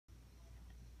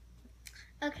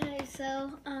Okay,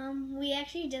 so we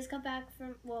actually just got back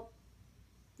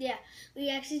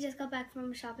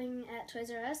from shopping at Toys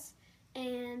R Us,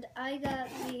 and I got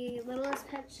the Littlest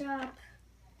Pet Shop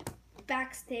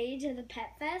Backstage at the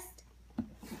Pet Fest.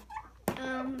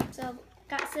 So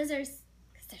got scissors,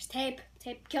 'cause there's tape.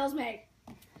 Tape kills me.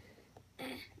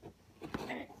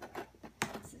 Alright.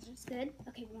 Scissors good.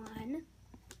 Okay, one.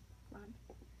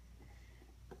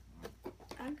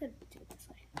 I'm gonna do it this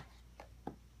way.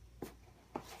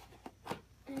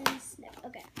 And snip.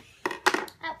 Okay.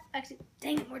 Oh, actually,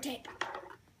 dang it, more tape.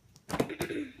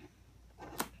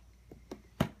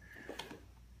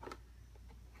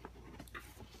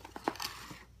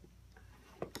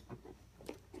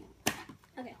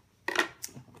 Okay.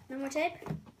 No more tape.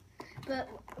 But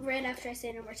right after I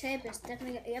say no more tape, there's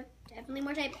definitely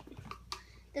more tape.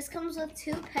 This comes with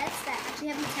 2 pets that actually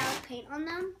have metallic paint on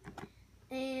them.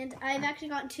 And I've actually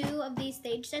gotten 2 of these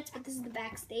stage sets, but this is the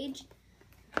backstage.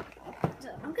 So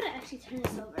I'm gonna actually turn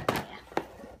this over. Oh, yeah.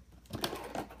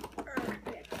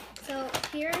 Okay. So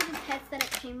here are the pets that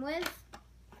it came with.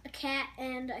 A cat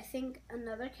and I think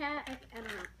another cat. I don't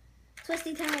know.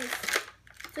 Twisty ties.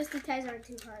 Twisty ties aren't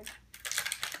too hard.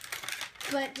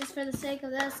 But just for the sake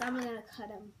of this, I'm gonna cut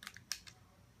them.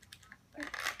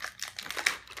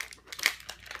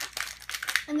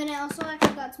 And then I also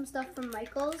actually got some stuff from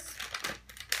Michael's.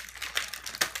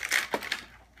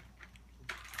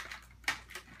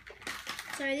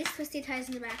 Sorry, these twisty ties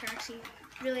in the back are actually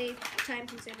really time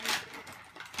consuming.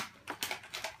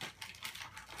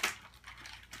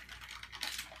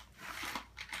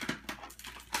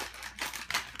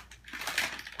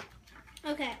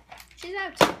 Okay, she's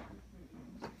out.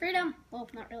 Freedom. Well,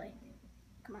 not really.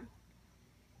 Come on.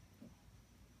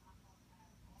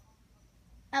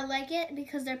 I like it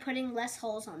because they're putting less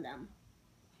holes on them.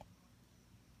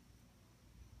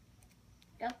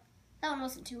 Yep, that one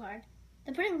wasn't too hard.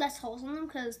 They're putting less holes on them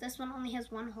because this one only has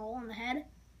 1 hole on the head,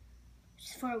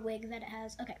 just for a wig that it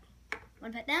has. Okay,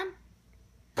 1 pet down.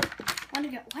 1 to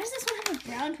go. Why does this one have a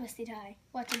brown twisty tie?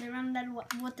 What, did they run out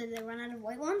of what did they run out of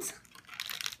white ones?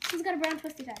 This one's got a brown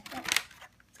twisty tie. Look.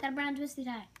 It's got a brown twisty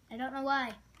tie. I don't know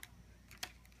why.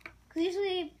 Because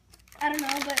usually, I don't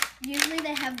know, but usually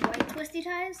they have white twisty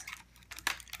ties.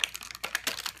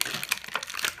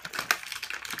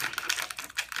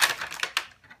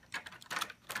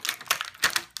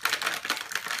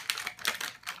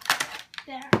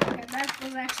 There. Okay, that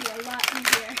was actually a lot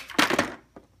easier.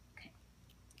 Okay.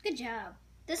 Good job.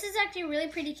 This is actually a really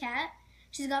pretty cat.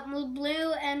 She's got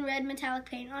blue and red metallic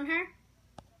paint on her.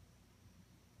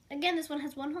 Again, this one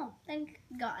has 1 hole. Thank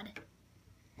God.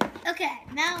 Okay,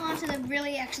 now on to the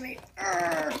really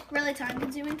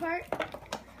time-consuming part,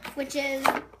 which is,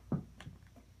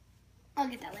 I'll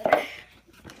get that later,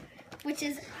 which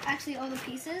is actually all the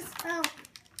pieces. Oh,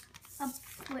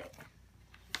 wait.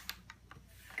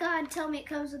 God, tell me it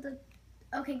comes with the,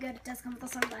 okay, good, it does come with the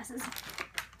sunglasses.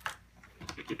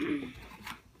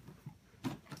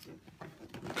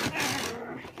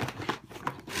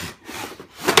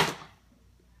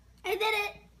 I did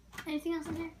it! Anything else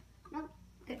in here? Nope.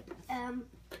 Good.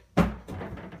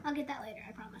 I'll get that later,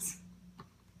 I promise.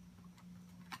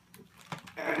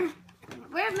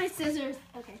 Where's my scissors?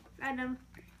 Okay, found them.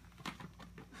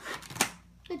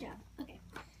 Good job. Okay.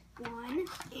 1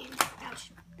 and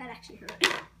ouch, that actually hurt.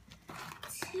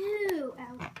 2,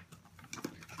 ow.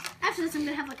 After this, I'm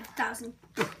gonna have like 1,000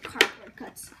 cardboard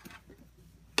cuts.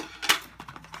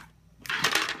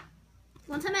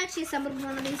 One time I actually assembled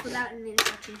one of these without any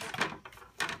instructions.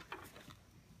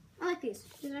 I like these.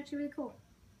 These are actually really cool.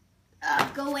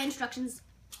 Go away instructions.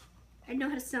 I know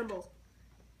how to assemble.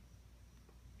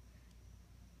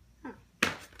 Huh.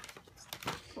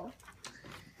 Cool.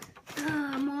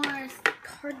 More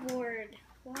cardboard.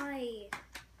 Why?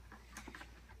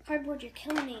 Cardboard, you're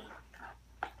killing me.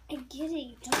 I get it.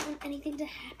 You don't want anything to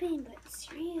happen, but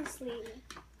seriously.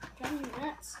 Driving me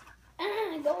nuts.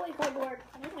 Go away, cardboard.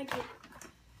 I don't like you.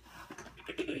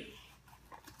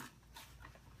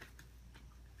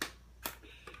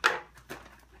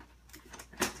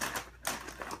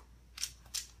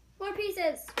 More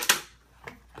pieces.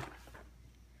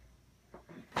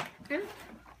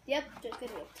 Yep, there's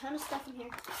gonna be a ton of stuff in here.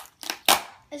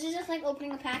 This is just like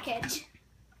opening a package.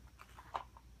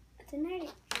 It's in there.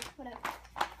 Whatever.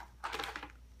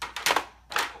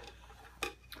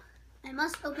 I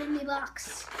must open the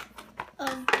box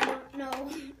of, I don't know.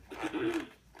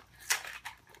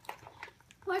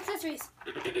 More accessories.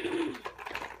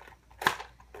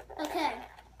 Okay,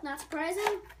 not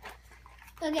surprising.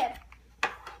 Okay.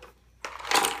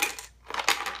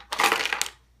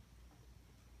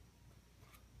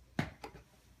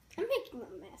 I'm making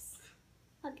a mess.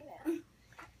 Look at it.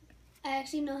 I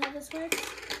actually know how this works.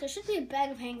 There should be a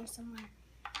bag of hangers somewhere.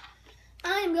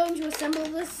 I am going to assemble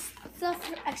this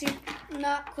stuff, actually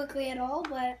not quickly at all,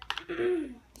 but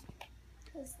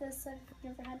because this, I've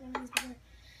never had one of these before.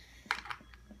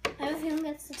 I have a feeling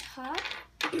that's the top.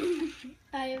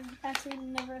 I've actually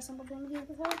never assembled one of these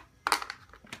before.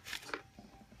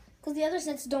 Because the other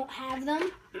sets don't have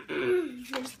them.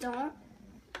 They just don't.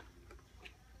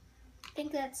 I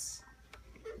think it's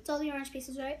all the orange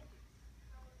pieces, right?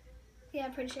 Yeah,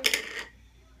 I'm pretty sure.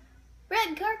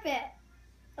 Red carpet!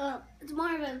 Oh, it's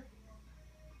more of a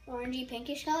orangey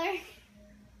pinkish color.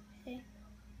 Okay.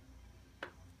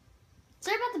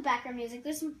 Sorry about the background music.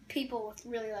 There's some people with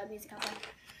really loud music out there.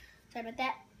 Sorry about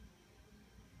that.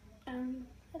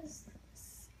 What is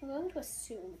this? I'm going to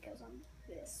assume it goes on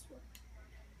this one.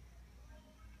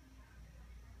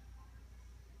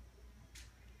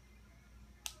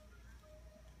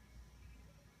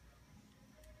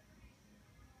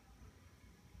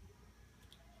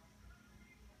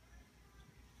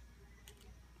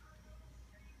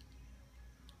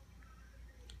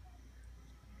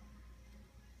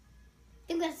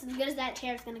 I think that's as good as that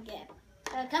chair is gonna get.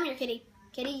 Come here, kitty.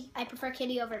 Kitty, I prefer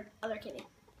kitty over other kitty.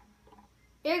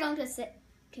 You're going to sit.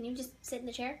 Can you just sit in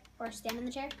the chair or stand in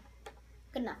the chair?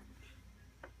 Good enough.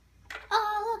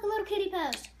 Oh, look, a little kitty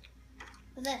pose.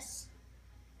 With this.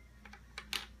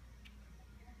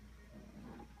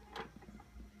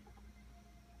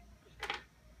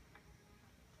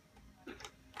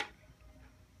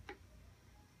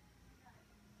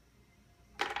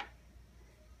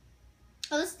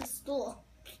 Oh, this is the stool.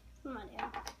 Come on, yeah.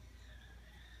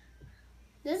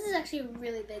 This is actually a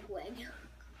really big wig.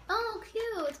 Oh,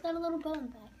 cute. It's got a little bow in the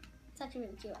back. It's actually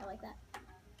really cute. I like that.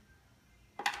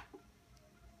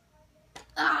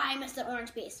 Ah, I missed an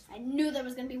orange piece. I knew there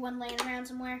was going to be one laying around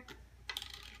somewhere.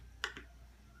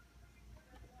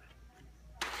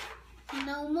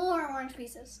 No more orange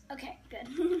pieces. Okay, good.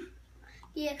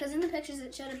 Yeah, because in the pictures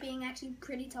it showed it being actually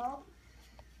pretty tall.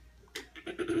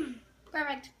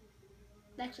 Perfect.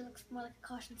 It actually looks more like a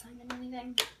caution sign than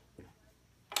anything.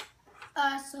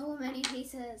 So many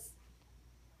pieces.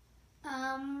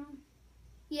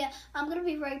 Yeah, I'm gonna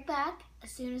be right back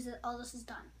as soon as all this is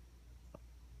done.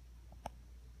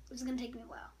 It's gonna take me a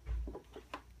while.